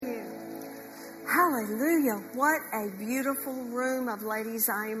Hallelujah. What a beautiful room of ladies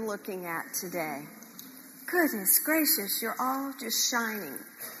I am looking at today. Goodness gracious, you're all just shining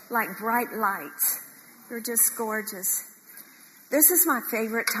like bright lights. You're just gorgeous. This is my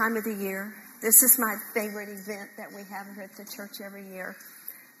favorite time of the year. This is my favorite event that we have here at the church every year,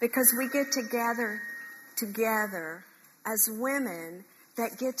 because we get to gather together as women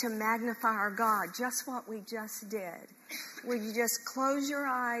that get to magnify our God, just what we just did. Where you just close your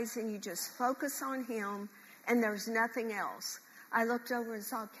eyes and you just focus on Him and there's nothing else. I looked over and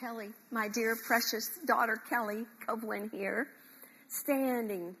saw Kelly, my dear precious daughter Kelly Copeland here,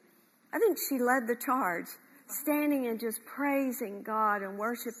 standing. I think she led the charge, standing and just praising God and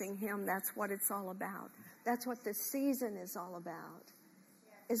worshiping Him. That's what it's all about. That's what this season is all about,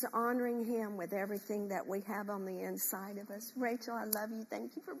 is honoring Him with everything that we have on the inside of us. Rachel, I love you.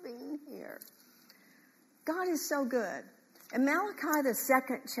 Thank you for being here. God is so good. In Malachi, the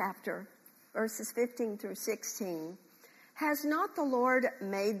 2nd chapter, verses 15 through 16, has not the Lord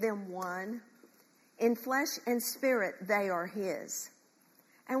made them one? In flesh and spirit they are His.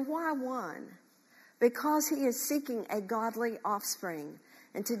 And why one? Because He is seeking a godly offspring.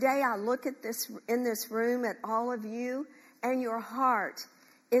 And today I look at this in this room at all of you, and your heart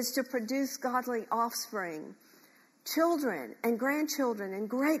is to produce godly offspring. Children and grandchildren and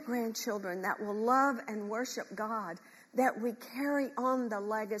great-grandchildren that will love and worship God, that we carry on the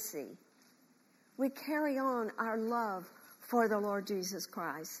legacy. We carry on our love for the Lord Jesus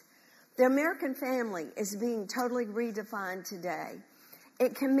Christ. The American family is being totally redefined today.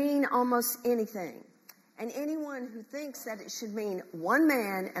 It can mean almost anything. And anyone who thinks that it should mean one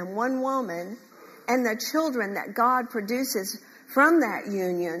man and one woman and the children that God produces from that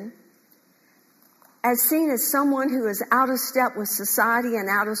union, as seen as someone who is out of step with society and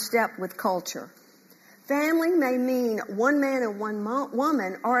out of step with culture. Family may mean one man and one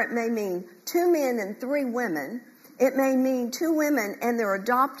woman, or it may mean 2 men and 3 women. It may mean 2 women and their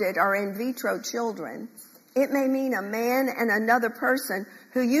adopted or in vitro children. It may mean a man and another person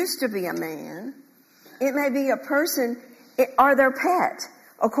who used to be a man. It may be a person or their pet,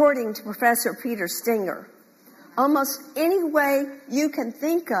 according to Professor Peter Stinger. Almost any way you can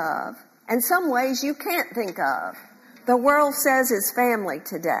think of, and some ways you can't think of, the world says is family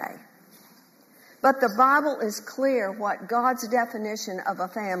today. But the Bible is clear what God's definition of a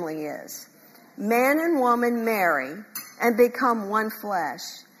family is. Man and woman marry and become one flesh.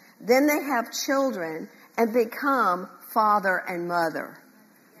 Then they have children and become father and mother.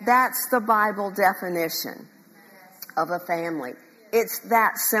 That's the Bible definition of a family. It's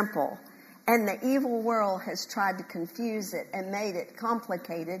that simple. And the evil world has tried to confuse it and made it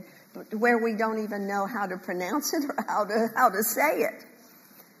complicated, where we don't even know how to pronounce it or how to say it.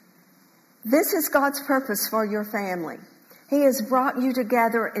 This is God's purpose for your family. He has brought you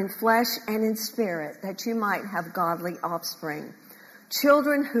together in flesh and in spirit that you might have godly offspring.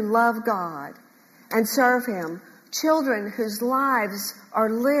 Children who love God and serve Him. Children whose lives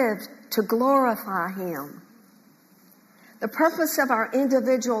are lived to glorify Him. The purpose of our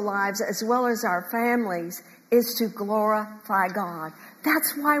individual lives as well as our families is to glorify God.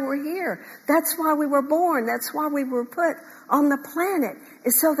 That's why we're here. That's why we were born. That's why we were put on the planet,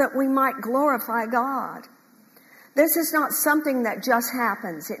 is so that we might glorify God. This is not something that just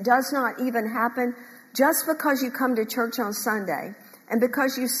happens. It does not even happen just because you come to church on Sunday and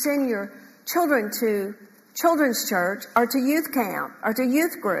because you send your children to children's church or to youth camp or to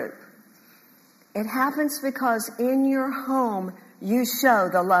youth group. It happens because in your home you show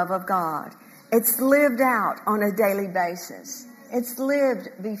the love of God. It's lived out on a daily basis. It's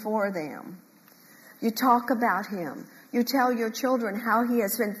lived before them. You talk about Him. You tell your children how He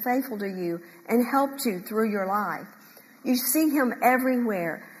has been faithful to you and helped you through your life. You see Him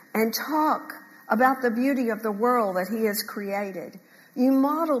everywhere and talk about the beauty of the world that He has created. You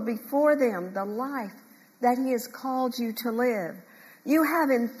model before them the life that He has called you to live. You have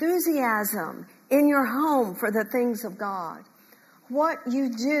enthusiasm in your home for the things of God. What you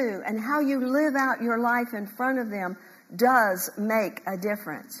do and how you live out your life in front of them does make a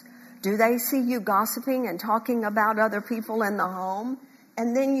difference. Do they see you gossiping and talking about other people in the home,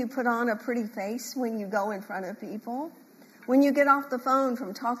 and then you put on a pretty face when you go in front of people? When you get off the phone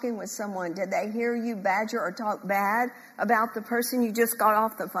from talking with someone, did they hear you badger or talk bad about the person you just got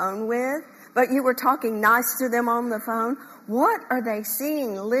off the phone with, but you were talking nice to them on the phone? What are they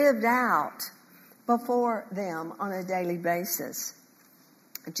seeing lived out before them on a daily basis?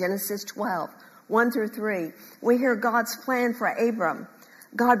 Genesis 12, 1 through 3, we hear God's plan for Abram.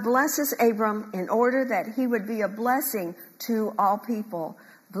 God blesses Abram in order that he would be a blessing to all people.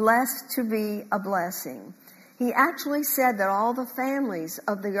 Blessed to be a blessing. He actually said that all the families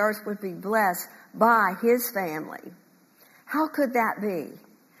of the earth would be blessed by his family. How could that be?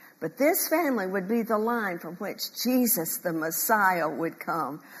 But this family would be the line from which Jesus, the Messiah, would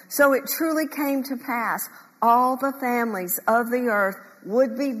come. So it truly came to pass. All the families of the earth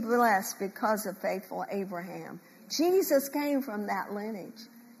would be blessed because of faithful Abraham. Jesus came from that lineage.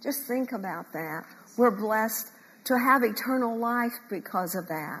 Just think about that. We're blessed to have eternal life because of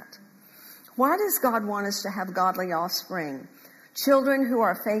that. Why does God want us to have godly offspring? Children who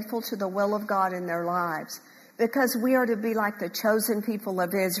are faithful to the will of God in their lives. Because we are to be like the chosen people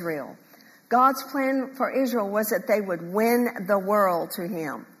of Israel. God's plan for Israel was that they would win the world to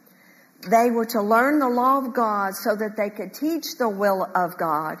him. They were to learn the law of God so that they could teach the will of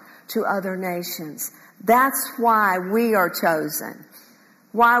God to other nations. That's why we are chosen.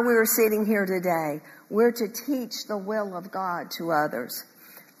 Why we are sitting here today. We're to teach the will of God to others.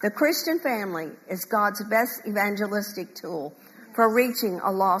 The Christian family is God's best evangelistic tool for reaching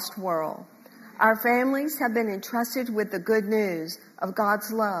a lost world. Our families have been entrusted with the good news of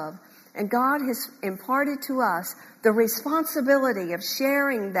God's love, and God has imparted to us the responsibility of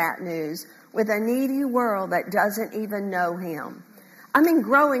sharing that news with a needy world that doesn't even know him. I mean,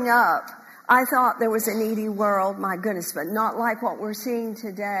 growing up, I thought there was a needy world, my goodness, but not like what we're seeing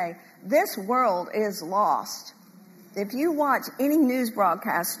today. This world is lost. If you watch any news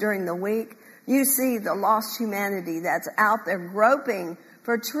broadcast during the week, you see the lost humanity that's out there groping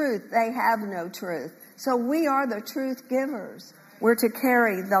for truth. They have no truth. So we are the truth givers. We're to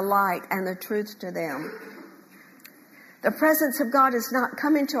carry the light and the truth to them. The presence of God has not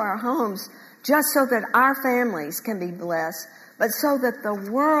come into our homes just so that our families can be blessed, but so that the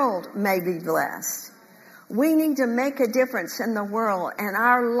world may be blessed. We need to make a difference in the world, and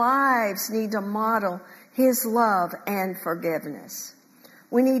our lives need to model his love and forgiveness.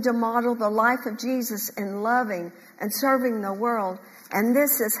 We need to model the life of Jesus in loving and serving the world, and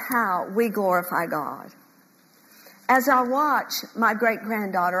this is how we glorify God. As I watch my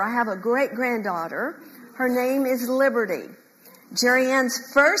great-granddaughter, I have a great-granddaughter. Her name is Liberty, Jerry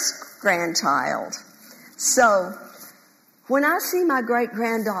Ann's first grandchild. So when I see my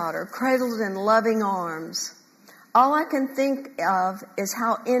great-granddaughter cradled in loving arms, all I can think of is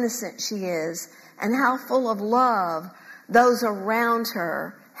how innocent she is and how full of love those around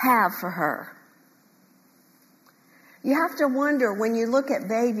her have for her. You have to wonder when you look at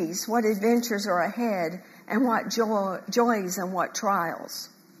babies what adventures are ahead and what joys and what trials.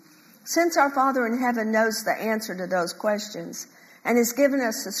 Since our Father in heaven knows the answer to those questions and has given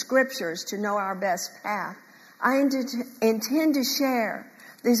us the scriptures to know our best path, I intend to share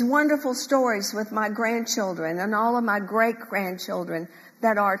these wonderful stories with my grandchildren and all of my great-grandchildren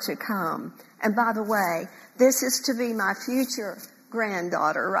that are to come. And by the way, this is to be my future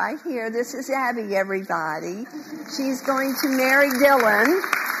granddaughter right here. This is Abby, everybody. She's going to marry Dylan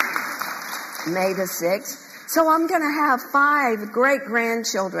May the 6th. So I'm going to have 5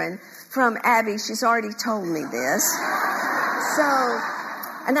 great-grandchildren from Abby. She's already told me this.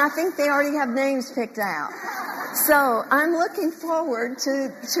 And I think they already have names picked out. So I'm looking forward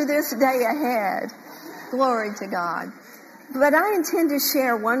to this day ahead. Glory to God. But I intend to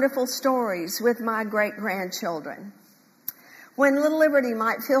share wonderful stories with my great-grandchildren. When little Liberty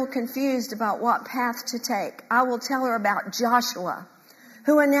might feel confused about what path to take, I will tell her about Joshua,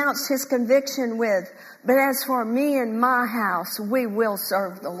 who announced his conviction with, "But as for me and my house, we will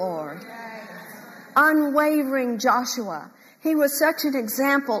serve the Lord." Unwavering Joshua. He was such an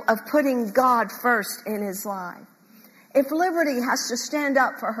example of putting God first in his life. If Liberty has to stand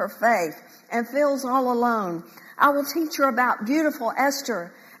up for her faith and feels all alone, I will teach her about beautiful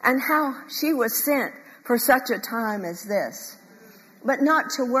Esther and how she was sent for such a time as this. But not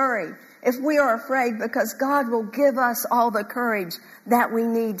to worry if we are afraid, because God will give us all the courage that we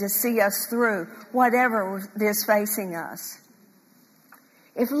need to see us through whatever is facing us.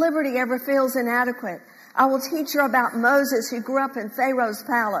 If Liberty ever feels inadequate, I will teach her about Moses, who grew up in Pharaoh's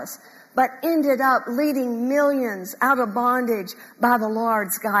palace, but ended up leading millions out of bondage by the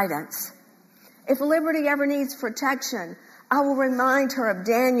Lord's guidance. If Liberty ever needs protection, I will remind her of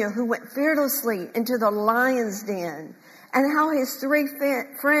Daniel, who went fearlessly into the lion's den, and how his 3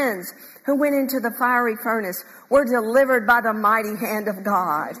 friends who went into the fiery furnace were delivered by the mighty hand of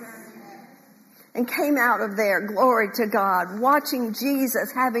God and came out of there, glory to God, watching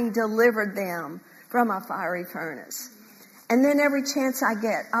Jesus having delivered them from a fiery furnace. And then every chance I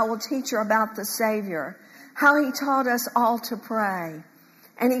get, I will teach her about the Savior, how he taught us all to pray,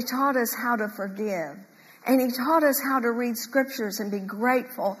 and he taught us how to forgive, and he taught us how to read scriptures and be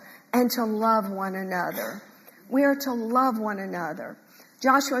grateful and to love one another. We are to love one another.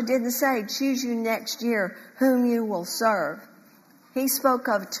 Joshua didn't say, choose you next year whom you will serve. He spoke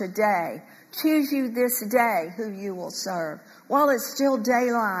of today. Choose you this day who you will serve. While it's still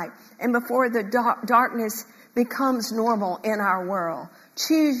daylight and before the darkness becomes normal in our world,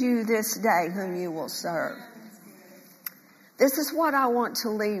 choose you this day whom you will serve. This is what I want to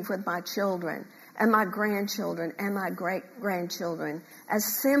leave with my children and my grandchildren and my great-grandchildren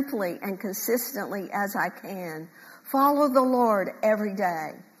as simply and consistently as I can. Follow the Lord every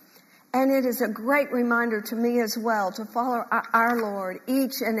day. And it is a great reminder to me as well to follow our Lord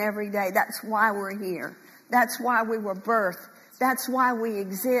each and every day. That's why we're here. That's why we were birthed. That's why we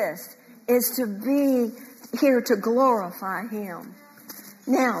exist, is to be here to glorify Him.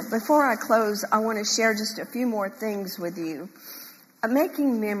 Now, before I close, I want to share just a few more things with you.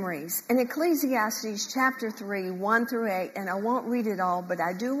 Making memories. In Ecclesiastes chapter 3, 1 through 8, and I won't read it all, but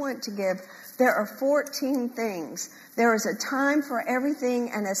I do want to give, there are 14 things. There is a time for everything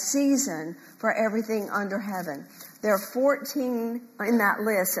and a season for everything under heaven. There are 14 in that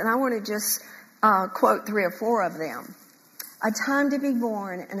list, and I want to just quote 3 or 4 of them. A time to be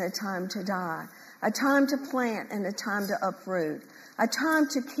born and a time to die. A time to plant and a time to uproot. A time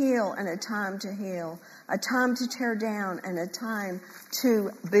to kill and a time to heal. A time to tear down and a time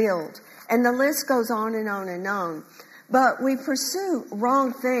to build. And the list goes on and on and on. But we pursue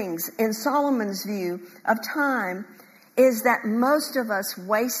wrong things. In Solomon's view of time is that most of us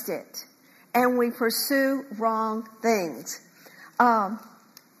waste it. And we pursue wrong things.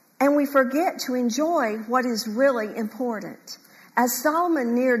 And we forget to enjoy what is really important. As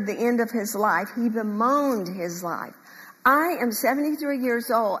Solomon neared the end of his life, he bemoaned his life. I am 73 years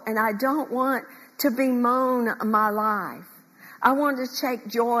old, and I don't want to bemoan my life. I want to take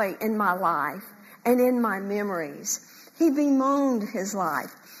joy in my life and in my memories. He bemoaned his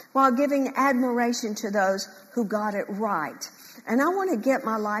life while giving admiration to those who got it right. And I want to get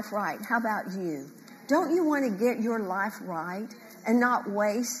my life right. How about you? Don't you want to get your life right and not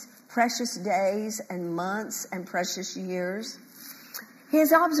waste precious days and months and precious years?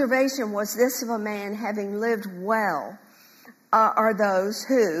 His observation was this of a man having lived well are those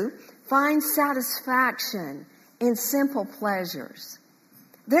who find satisfaction in simple pleasures.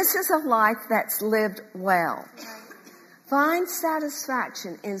 This is a life that's lived well. Find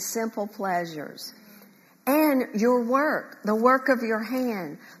satisfaction in simple pleasures. And your work, the work of your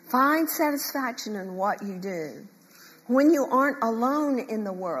hand. Find satisfaction in what you do. When you aren't alone in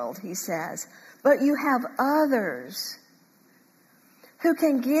the world, he says, but you have others who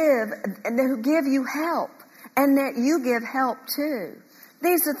can give, and who give you help, and that you give help too.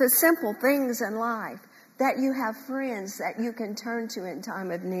 These are the simple things in life, that you have friends that you can turn to in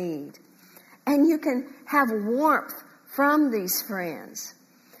time of need. And you can have warmth from these friends.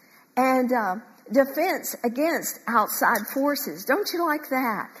 And defense against outside forces. Don't you like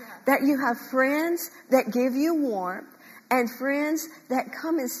that? That you have friends that give you warmth, and friends that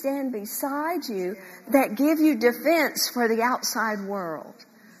come and stand beside you that give you defense for the outside world.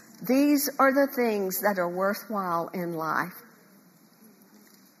 These are the things that are worthwhile in life.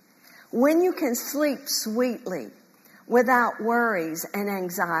 When you can sleep sweetly without worries and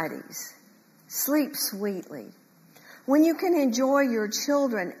anxieties. Sleep sweetly. When you can enjoy your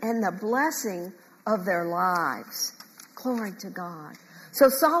children and the blessing of their lives. Glory to God. So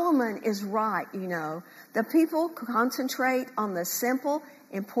Solomon is right, you know. The people who concentrate on the simple,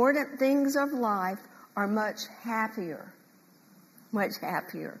 important things of life are much happier. Much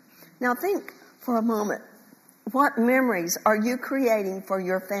happier. Now think for a moment. What memories are you creating for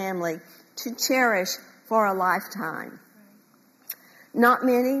your family to cherish for a lifetime? Not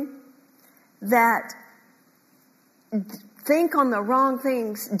many that think on the wrong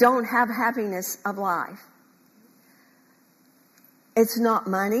things don't have happiness of life. It's not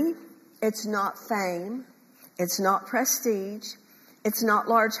money. It's not fame. It's not prestige. It's not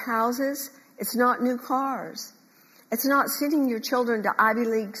large houses. It's not new cars. It's not sending your children to Ivy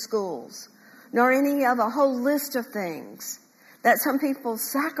League schools, nor any of a whole list of things that some people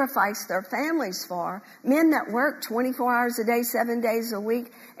sacrifice their families for. Men that work 24 hours a day, 7 days a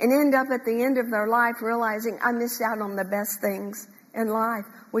week, and end up at the end of their life realizing, I missed out on the best things in life,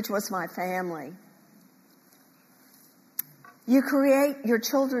 which was my family. You create your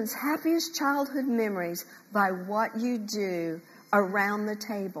children's happiest childhood memories by what you do around the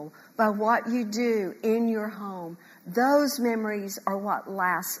table, by what you do in your home. Those memories are what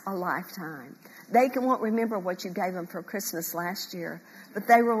lasts a lifetime. They won't remember what you gave them for Christmas last year, but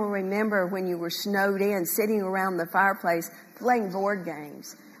they will remember when you were snowed in, sitting around the fireplace, playing board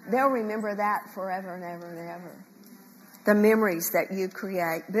games. They'll remember that forever and ever and ever. The memories that you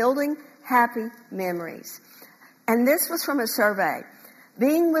create. Building happy memories. And this was from a survey.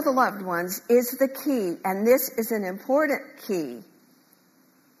 Being with loved ones is the key, and this is an important key.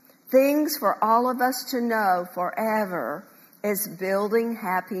 Things for all of us to know forever is building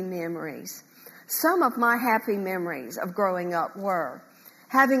happy memories. Some of my happy memories of growing up were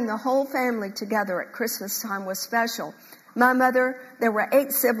having the whole family together at Christmas time was special. My mother, there were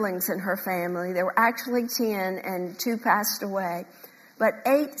 8 siblings in her family. There were actually 10 and 2 passed away. But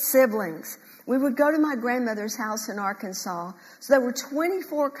 8 siblings. We would go to my grandmother's house in Arkansas. So there were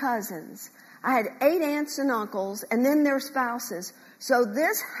 24 cousins. I had 8 aunts and uncles and then their spouses. So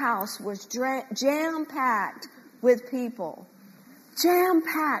this house was jam-packed with people.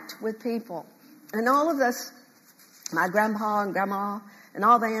 Jam-packed with people. And all of us, my grandpa and grandma and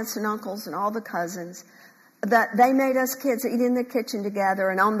all the aunts and uncles and all the cousins, that they made us kids eat in the kitchen together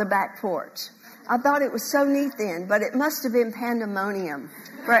and on the back porch. I thought it was so neat then, but it must have been pandemonium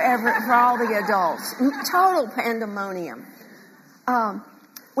for all the adults. Total pandemonium.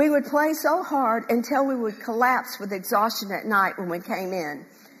 We would play so hard until we would collapse with exhaustion at night when we came in.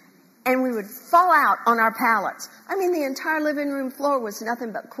 And we would fall out on our pallets. I mean, the entire living room floor was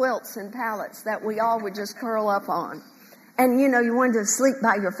nothing but quilts and pallets that we all would just curl up on. And, you wanted to sleep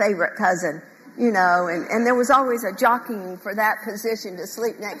by your favorite cousin, and there was always a jockeying for that position to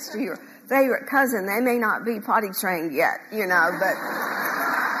sleep next to your favorite cousin. They may not be potty trained yet, but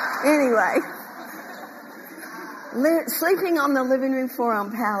anyway. Sleeping on the living room floor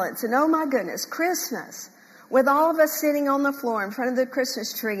on pallets. And oh my goodness, Christmas. With all of us sitting on the floor in front of the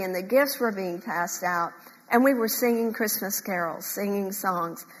Christmas tree and the gifts were being passed out. And we were singing Christmas carols, singing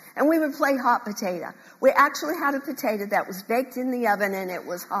songs. And we would play hot potato. We actually had a potato that was baked in the oven and it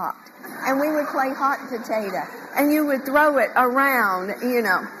was hot. And we would play hot potato. And you would throw it around,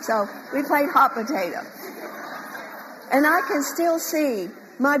 So we played hot potato. And I can still see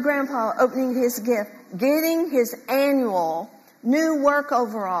my grandpa opening his gift, getting his annual new work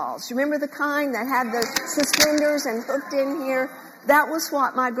overalls. Remember the kind that had the suspenders and hooked in here? That was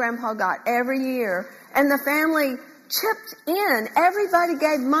what my grandpa got every year. And the family chipped in. Everybody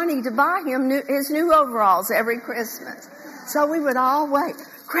gave money to buy him his new overalls every Christmas. So we would all wait.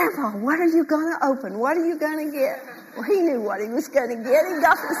 Grandpa, what are you going to open? What are you going to get? Well, he knew what he was going to get. He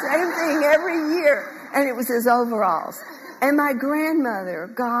got the same thing every year. And it was his overalls. And my grandmother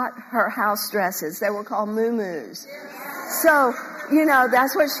got her house dresses. They were called muumuus. So,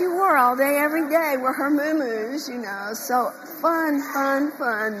 that's what she wore all day, every day were her muumuus, So fun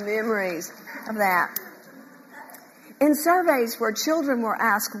memories of that. In surveys where children were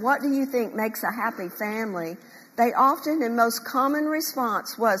asked, what do you think makes a happy family? They often and most common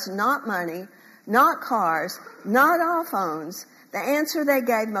response was not money, not cars, not all phones. The answer they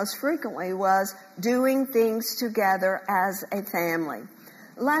gave most frequently was doing things together as a family.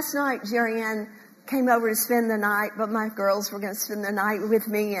 Last night, Jerry Ann came over to spend the night, but my girls were going to spend the night with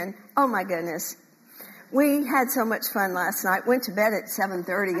me, and oh my goodness. We had so much fun last night. Went to bed at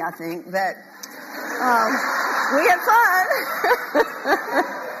 7:30, I think, but we had fun.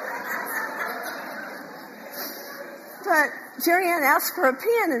 But Jerry Ann asked for a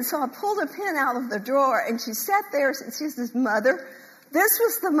pen, and so I pulled a pen out of the drawer, and she sat there and she says, Mother, this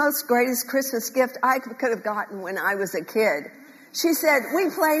was the most greatest Christmas gift I could have gotten when I was a kid. She said, we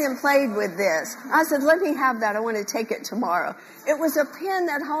played with this. I said, let me have that. I want to take it tomorrow. It was a pen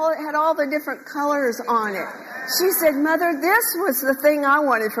that had all the different colors on it. She said, Mother, this was the thing I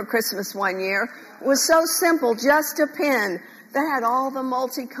wanted for Christmas one year. It was so simple, just a pen that had all the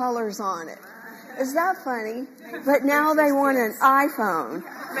multicolors on it. Is that funny? But now they want an iPhone.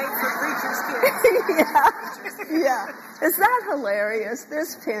 Yeah. Is that hilarious?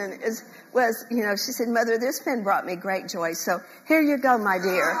 This pen was, she said, Mother, this pen brought me great joy. So here you go, my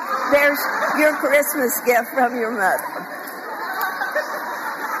dear. There's your Christmas gift from your mother.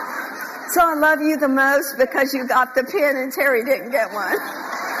 So I love you the most because you got the pen and Terry didn't get one.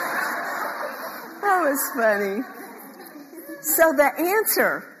 That was funny. So the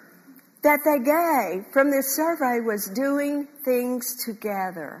answer that they gave from this survey was doing things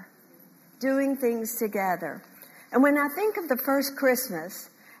together. Doing things together. And when I think of the first Christmas,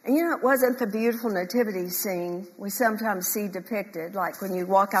 and it wasn't the beautiful nativity scene we sometimes see depicted, like when you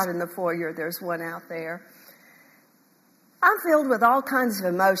walk out in the foyer, there's one out there. I'm filled with all kinds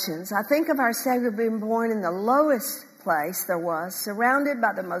of emotions. I think of our Savior being born in the lowest place there was, surrounded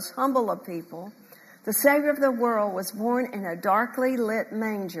by the most humble of people. The Savior of the world was born in a darkly lit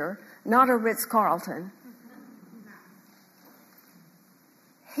manger, not a Ritz-Carlton.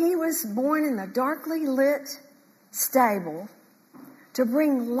 He was born in a darkly lit stable to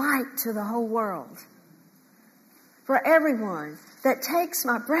bring light to the whole world. For everyone, that takes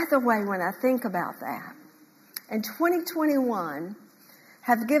my breath away when I think about that. In 2021,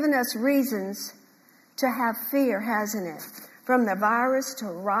 have given us reasons to have fear, hasn't it? From the virus to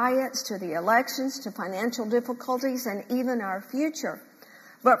riots to the elections to financial difficulties and even our future.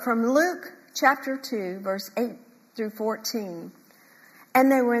 But from Luke chapter 2, verse 8 through 14,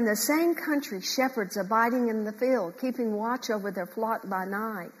 and they were in the same country, shepherds abiding in the field, keeping watch over their flock by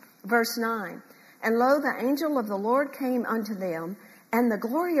night. Verse 9, and lo, the angel of the Lord came unto them, and the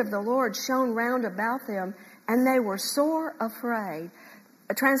glory of the Lord shone round about them, and they were sore afraid.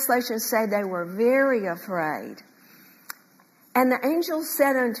 Translations say they were very afraid. And the angel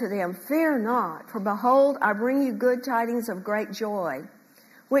said unto them, fear not, for behold, I bring you good tidings of great joy,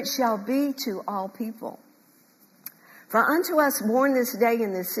 which shall be to all people. For unto us born this day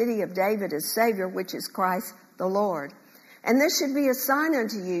in the city of David a Savior, which is Christ the Lord. And this should be a sign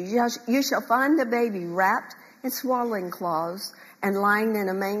unto you. You shall find the baby wrapped in swaddling cloths and lying in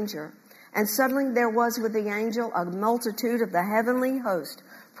a manger. And suddenly there was with the angel a multitude of the heavenly host,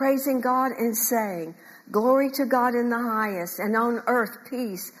 praising God and saying, glory to God in the highest, and on earth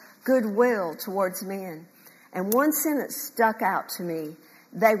peace, goodwill towards men. And one sentence stuck out to me.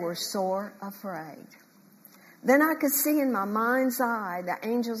 They were sore afraid. Then I could see in my mind's eye the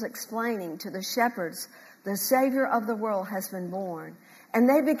angels explaining to the shepherds, the Savior of the world has been born. And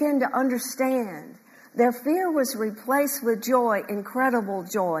they began to understand. Their fear was replaced with joy, incredible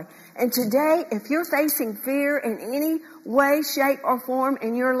joy. And today, if you're facing fear in any way, shape, or form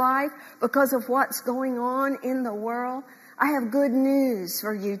in your life because of what's going on in the world, I have good news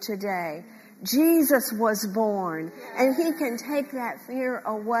for you today. Jesus was born, and He can take that fear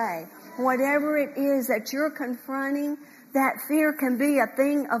away. Whatever it is that you're confronting, that fear can be a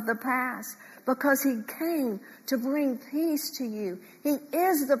thing of the past because He came to bring peace to you. He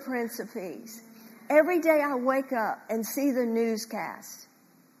is the Prince of Peace. Every day I wake up and see the newscast.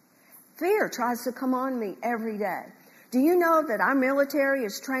 Fear tries to come on me every day. Do you know that our military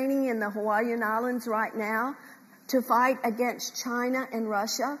is training in the Hawaiian Islands right now to fight against China and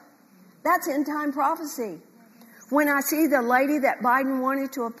Russia? That's end-time prophecy. When I see the lady that Biden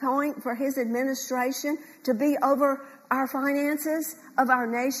wanted to appoint for his administration to be over our finances of our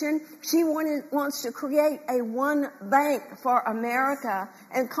nation, she wants to create a one bank for America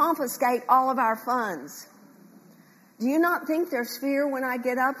and confiscate all of our funds. Do you not think there's fear when I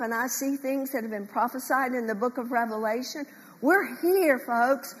get up and I see things that have been prophesied in the book of Revelation? We're here,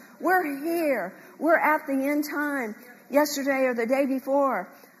 folks. We're here. We're at the end time. Yesterday or the day before,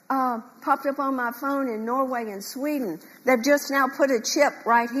 popped up on my phone in Norway and Sweden. They've just now put a chip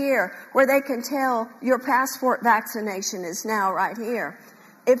right here where they can tell your passport vaccination is now right here.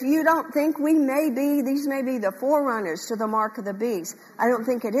 If you don't think these may be the forerunners to the mark of the beast. I don't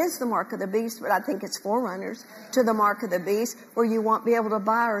think it is the mark of the beast, but I think it's forerunners to the mark of the beast, where you won't be able to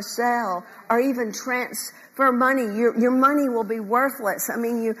buy or sell or even transfer money. Your money will be worthless. I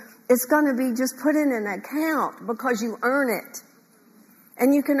mean, it's going to be just put in an account because you earn it.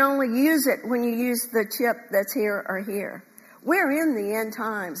 And you can only use it when you use the chip that's here or here. We're in the end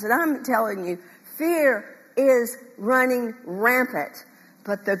times, and I'm telling you, fear is running rampant.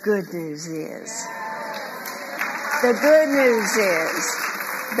 But the good news is,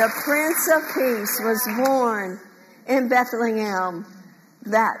 the Prince of Peace was born in Bethlehem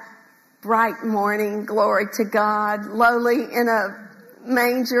that bright morning. Glory to God, lowly in a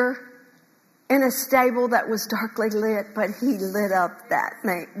manger, in a stable that was darkly lit, but He lit up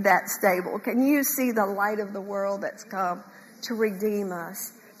that stable. Can you see the light of the world that's come to redeem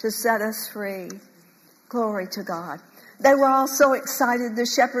us, to set us free? Glory to God. They were all so excited, the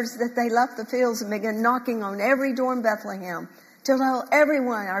shepherds, that they left the fields and began knocking on every door in Bethlehem to tell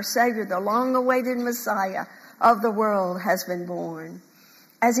everyone our Savior, the long-awaited Messiah of the world, has been born.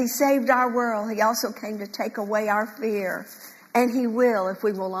 As He saved our world, He also came to take away our fear, and He will if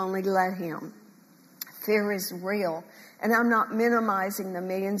we will only let Him. Fear is real, and I'm not minimizing the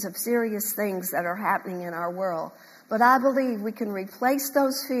millions of serious things that are happening in our world. But I believe we can replace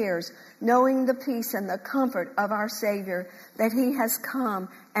those fears knowing the peace and the comfort of our Savior, that He has come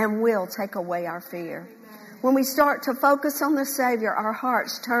and will take away our fear. When we start to focus on the Savior, our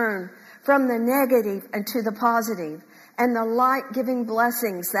hearts turn from the negative and to the positive and the light-giving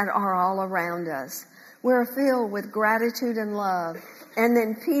blessings that are all around us. We're filled with gratitude and love, and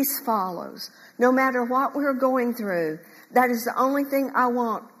then peace follows. No matter what we're going through, that is the only thing I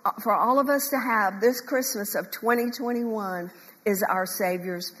want for all of us to have this Christmas of 2021 is our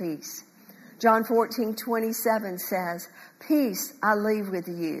Savior's peace. John 14:27 says, peace I leave with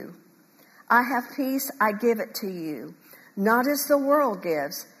you. I have peace, I give it to you. Not as the world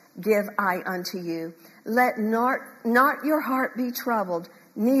gives, give I unto you. Let not your heart be troubled,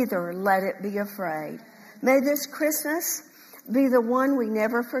 neither let it be afraid. May this Christmas be the one we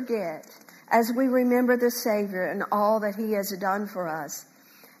never forget as we remember the Savior and all that He has done for us.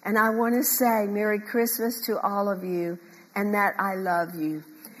 And I want to say Merry Christmas to all of you and that I love you.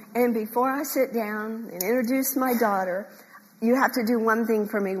 And before I sit down and introduce my daughter, you have to do one thing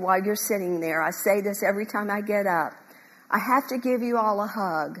for me while you're sitting there. I say this every time I get up. I have to give you all a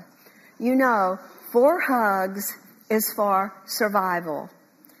hug. You know, 4 hugs is for survival.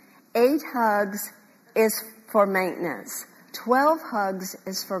 8 hugs is for maintenance. 12 hugs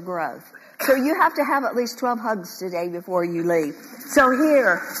is for growth. So you have to have at least 12 hugs today before you leave. So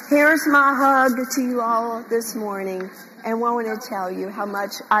here's my hug to you all this morning. And I want to tell you how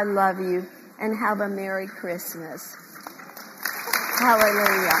much I love you and have a Merry Christmas.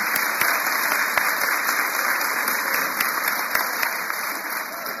 Hallelujah.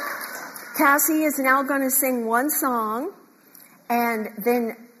 Cassie is now going to sing one song, and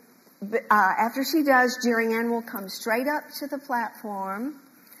then after she does, Jerry Ann will come straight up to the platform,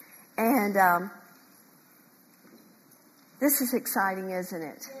 and this is exciting, isn't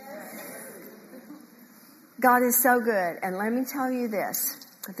it? God is so good, and let me tell you this,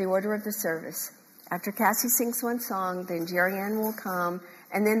 the order of the service. After Cassie sings one song, then Jerry Ann will come,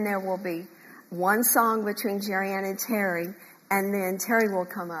 and then there will be one song between Jerry Ann and Terry, and then Terry will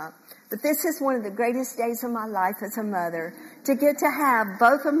come up. But this is one of the greatest days of my life as a mother, to get to have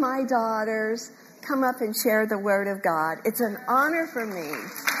both of my daughters come up and share the Word of God. It's an honor for me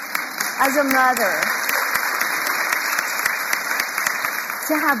as a mother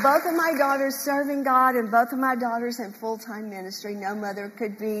to have both of my daughters serving God and both of my daughters in full-time ministry. No mother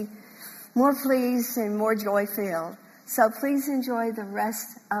could be more pleased and more joy-filled. So please enjoy the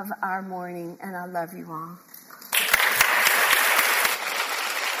rest of our morning, and I love you all.